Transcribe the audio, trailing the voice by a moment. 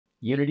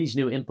Unity's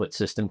new input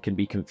system can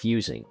be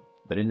confusing,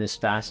 but in this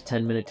fast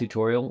 10-minute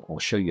tutorial, I'll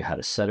show you how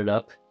to set it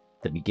up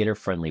the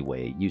beginner-friendly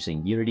way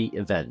using Unity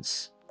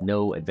events.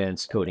 No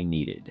advanced coding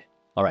needed.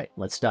 All right,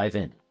 let's dive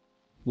in.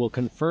 We'll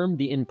confirm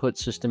the input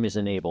system is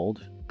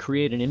enabled,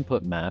 create an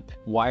input map,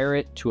 wire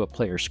it to a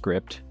player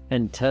script,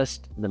 and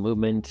test the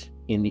movement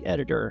in the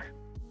editor.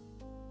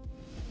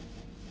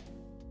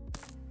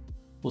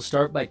 We'll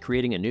start by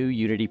creating a new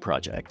Unity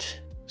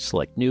project.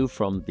 Select New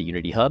from the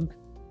Unity Hub,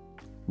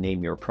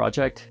 name your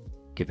project,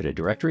 give it a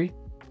directory,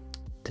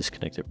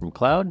 disconnect it from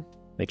Cloud,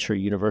 make sure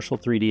Universal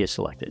 3D is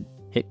selected.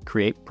 Hit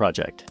Create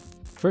Project.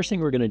 First thing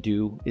we're going to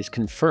do is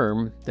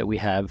confirm that we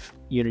have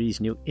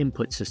Unity's new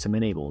input system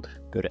enabled.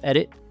 Go to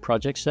Edit,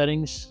 Project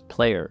Settings,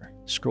 Player.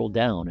 Scroll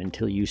down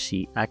until you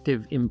see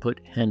Active Input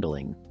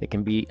Handling. It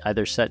can be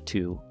either set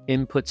to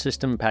Input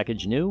System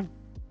Package New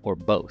or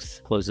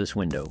both. Close this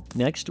window.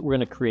 Next, we're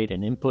going to create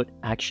an input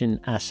action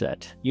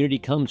asset. Unity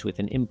comes with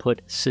an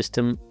input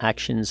system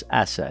actions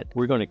asset.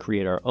 We're going to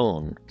create our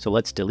own. So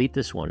let's delete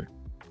this one.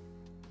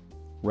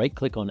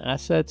 Right-click on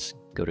Assets,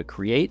 go to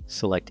Create,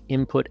 select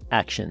Input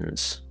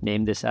Actions.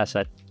 Name this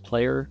asset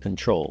Player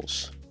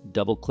Controls.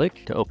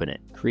 Double-click to open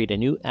it. Create a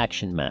new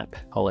action map.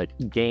 Call it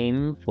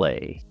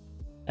Gameplay.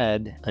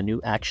 Add a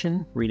new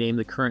action. Rename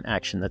the current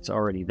action that's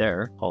already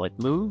there. Call it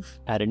Move.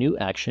 Add a new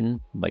action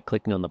by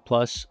clicking on the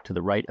plus to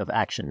the right of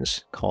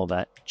Actions. Call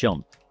that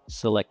Jump.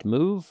 Select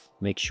Move.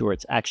 Make sure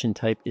its action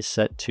type is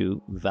set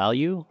to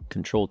Value.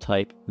 Control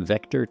type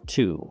Vector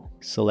 2.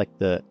 Select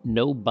the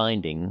No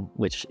Binding,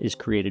 which is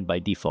created by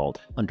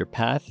default. Under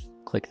Path,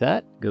 click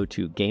that. Go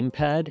to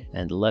Gamepad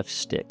and left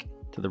stick.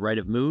 To the right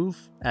of Move,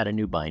 add a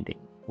new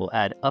binding. We'll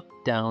add Up,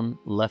 Down,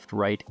 Left,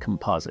 Right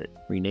Composite.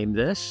 Rename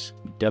this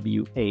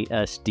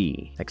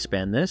WASD.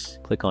 Expand this.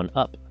 Click on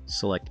Up.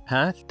 Select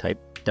Path. Type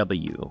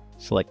W.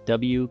 Select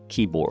W,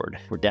 Keyboard.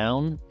 For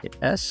down, hit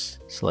S.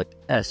 Select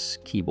S,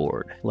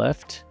 Keyboard.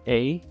 Left,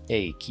 A,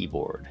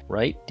 Keyboard.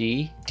 Right,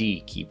 D,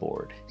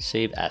 Keyboard.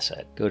 Save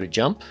asset. Go to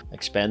Jump.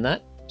 Expand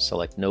that.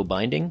 Select No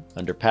Binding.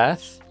 Under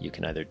Path, you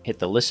can either hit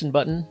the Listen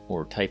button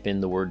or type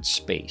in the word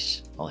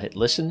space. I'll hit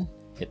Listen.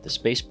 Hit the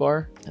space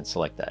bar and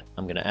select that.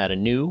 I'm going to add a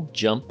new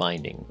jump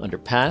binding. Under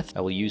Path,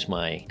 I will use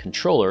my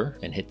controller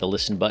and hit the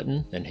Listen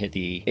button and hit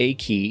the A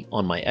key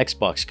on my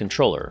Xbox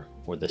controller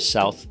or the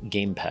South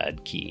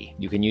Gamepad key.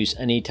 You can use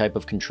any type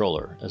of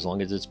controller as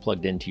long as it's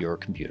plugged into your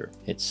computer.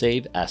 Hit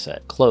Save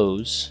Asset.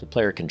 Close the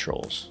player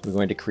controls. We're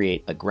going to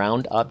create a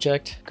ground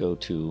object. Go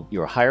to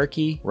your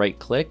hierarchy, right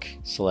click,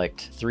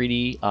 select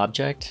 3D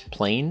object,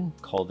 plane,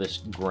 call this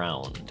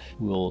ground.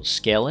 We'll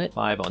scale it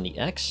 5 on the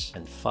X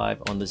and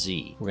 5 on the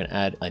Z. We're going to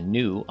add a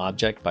new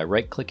object by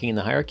right clicking in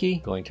the hierarchy,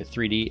 going to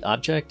 3D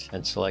object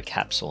and select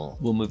capsule.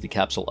 We'll move the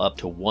capsule up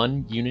to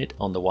 1 unit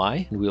on the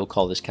Y and we'll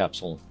call this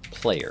capsule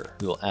player.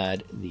 We will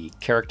add the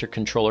character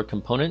controller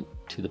component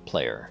to the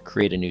player.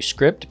 Create a new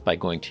script by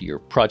going to your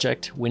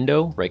project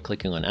window, right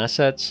clicking on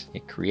assets,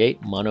 and create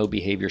mono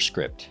behavior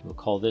script. We'll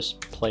call this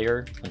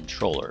player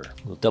controller.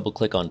 We'll double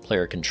click on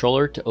player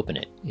controller to open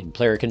it. In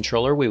player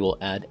controller, we will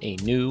add a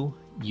new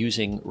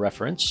using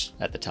reference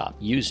at the top,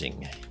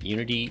 using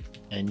Unity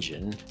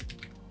engine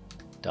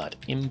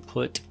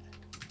 .input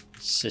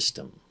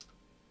system.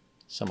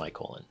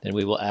 Semicolon. Then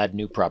we will add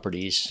new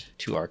properties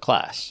to our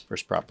class.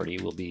 First property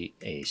will be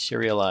a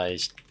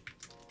serialized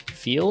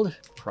field,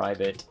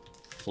 private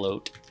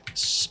float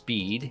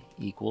speed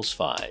equals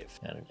 5,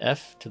 and an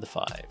F to the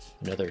 5.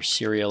 Another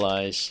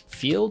serialized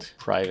field,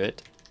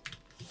 private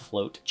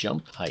float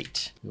jump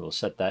height. We will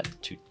set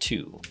that to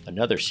 2.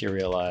 Another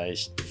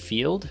serialized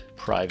field,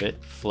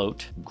 private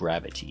float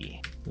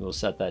gravity. We will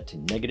set that to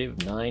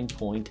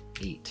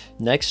 -9.8.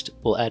 Next,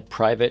 we'll add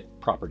private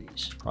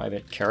properties.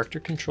 Private character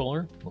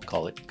controller, we'll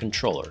call it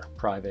controller.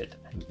 Private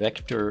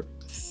vector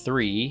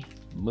 3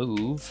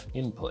 move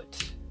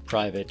input.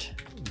 Private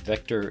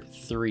vector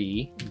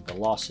 3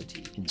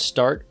 velocity. In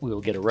start, we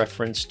will get a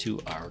reference to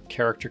our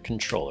character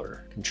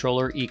controller.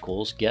 Controller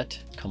equals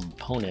get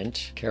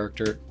component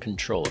character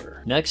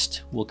controller.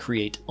 Next, we'll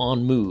create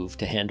OnMove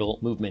to handle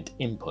movement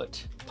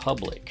input.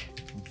 Public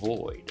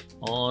void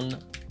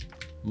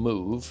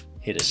OnMove,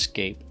 hit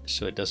escape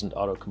so it doesn't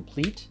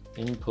autocomplete.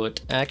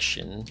 Input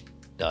action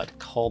dot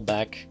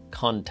callback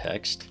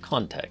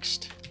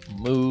context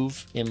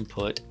move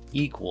input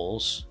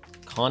equals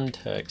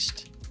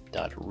context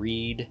dot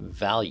read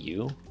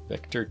value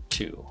vector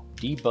 2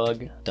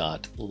 debug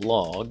dot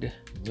log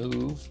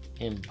move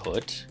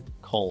input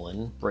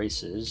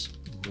braces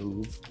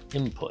move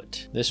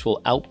input. This will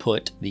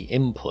output the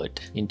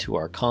input into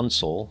our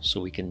console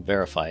so we can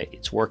verify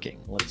it's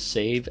working. Let's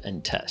save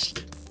and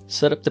test.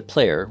 Set up the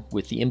player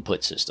with the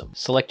input system.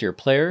 Select your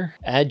player,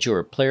 add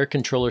your player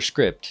controller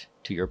script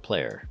to your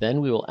player. Then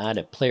we will add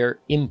a player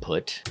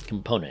input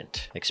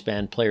component.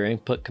 Expand player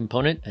input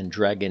component and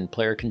drag in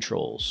player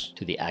controls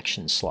to the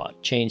action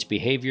slot. Change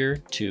behavior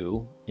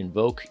to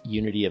invoke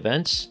Unity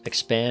events,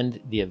 expand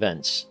the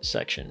events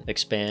section,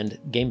 expand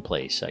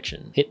gameplay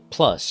section, hit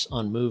plus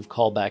on move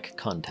callback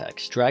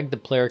context, drag the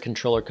player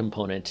controller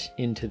component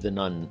into the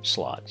none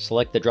slot,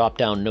 select the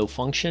drop-down no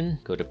function,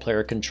 go to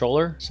player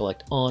controller,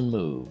 select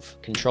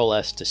OnMove, Control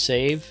S to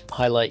save,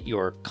 highlight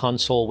your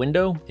console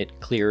window, hit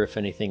clear if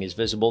anything is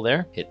visible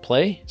there, hit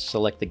play,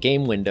 select the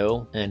game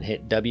window, and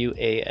hit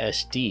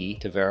WASD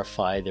to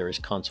verify there is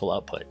console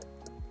output.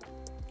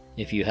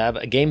 If you have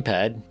a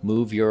gamepad,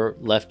 move your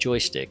left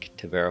joystick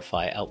to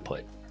verify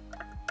output.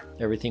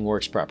 Everything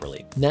works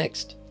properly.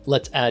 Next,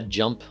 let's add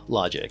jump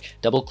logic.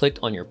 Double-click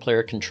on your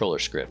player controller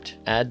script.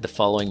 Add the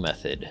following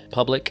method: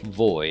 public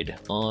void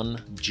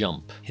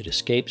OnJump. Hit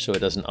escape so it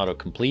doesn't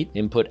autocomplete.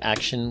 Input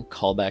action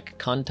callback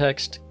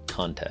context,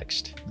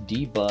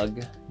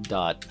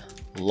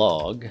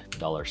 debug.log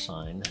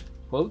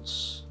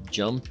 $,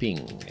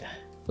 jumping,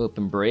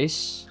 open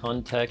brace,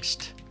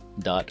 context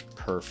dot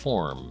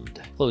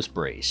performed, close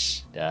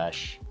brace,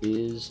 dash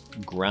is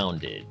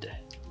grounded,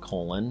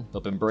 colon,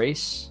 open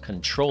brace,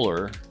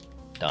 controller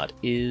dot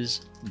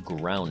is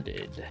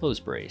grounded, close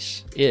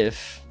brace,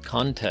 if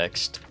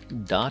context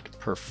dot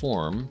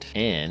performed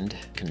and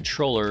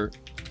controller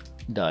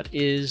dot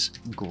is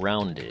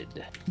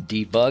grounded,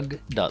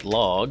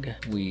 debug.log,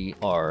 we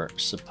are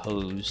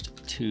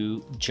supposed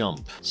to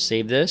jump.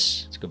 Save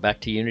this. Let's go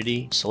back to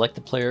Unity, select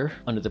the player.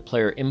 Under the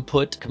player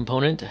input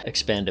component,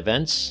 expand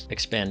events,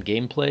 expand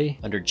gameplay.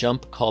 Under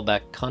jump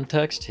callback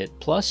context, hit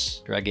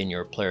plus, drag in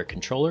your player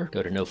controller,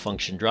 go to no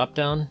function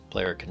dropdown,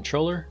 player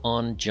controller,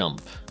 OnJump.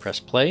 Press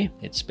play,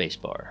 hit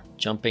spacebar.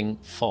 Jumping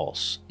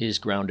false, is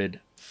grounded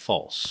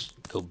false.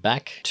 Go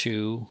back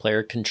to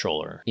player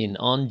controller. In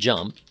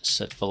OnJump,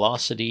 set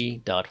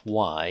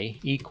velocity.y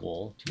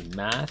equal to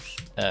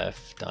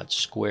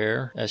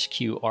mathf.square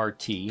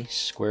sqrt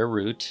square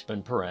root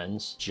in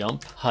parens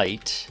jump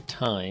height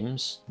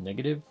times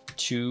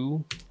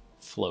 -2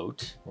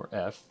 float or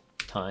f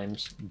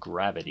times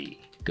gravity.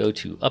 Go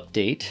to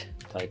update,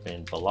 type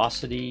in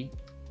velocity.y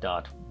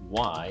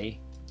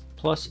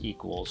plus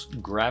equals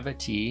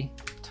gravity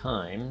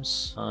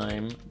times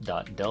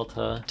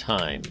time.delta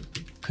time.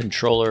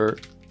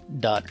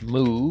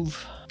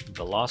 Controller.move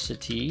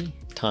velocity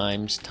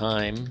times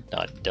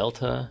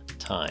time.delta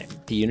time.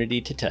 The Unity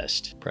to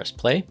test. Press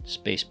play,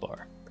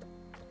 spacebar.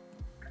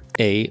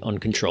 A on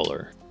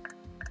controller.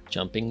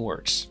 Jumping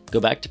works. Go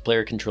back to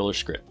player controller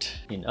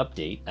script. In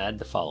update, add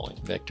the following: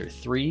 vector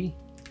 3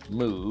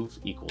 move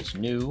equals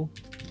new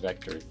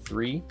vector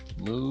 3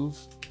 move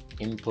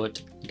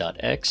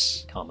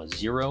input.x,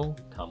 0,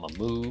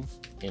 move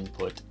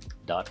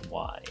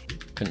input.y.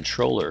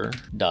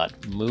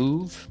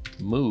 Controller.move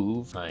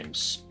move times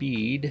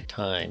speed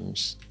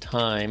times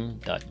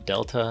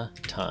time.delta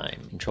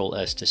time. Control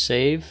S to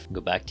save.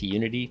 Go back to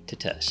Unity to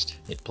test.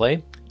 Hit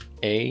play.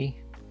 A,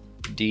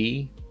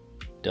 D,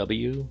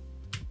 W,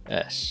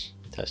 S.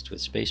 Test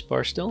with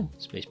spacebar still.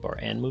 Spacebar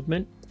and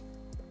movement.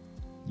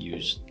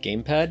 Use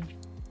gamepad.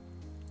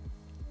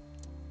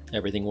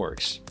 Everything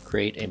works.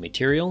 Create a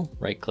material,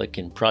 right-click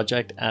in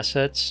Project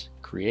Assets,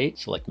 Create,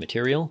 select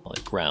Material, call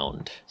it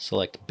Ground.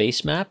 Select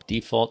Base Map,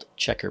 Default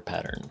Checker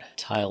Pattern.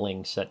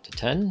 Tiling set to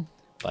 10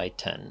 by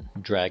 10.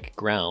 Drag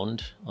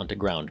Ground onto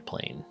Ground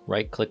Plane.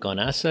 Right-click on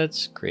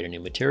Assets, create a new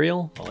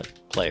material, call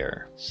it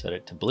Player. Set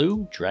it to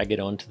blue, drag it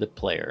onto the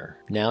player.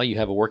 Now you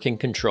have a working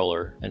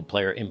controller and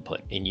player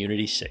input in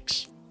Unity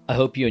 6. I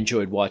hope you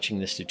enjoyed watching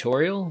this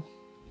tutorial.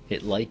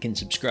 Hit like and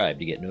subscribe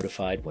to get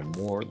notified when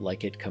more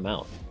like it come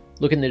out.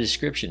 Look in the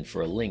description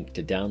for a link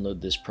to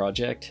download this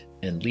project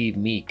and leave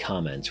me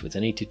comments with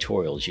any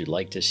tutorials you'd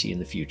like to see in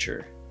the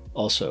future.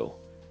 Also,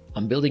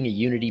 I'm building a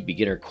Unity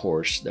beginner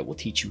course that will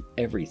teach you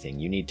everything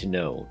you need to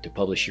know to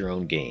publish your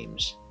own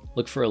games.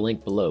 Look for a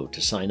link below to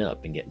sign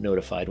up and get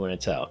notified when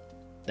it's out.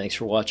 Thanks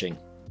for watching.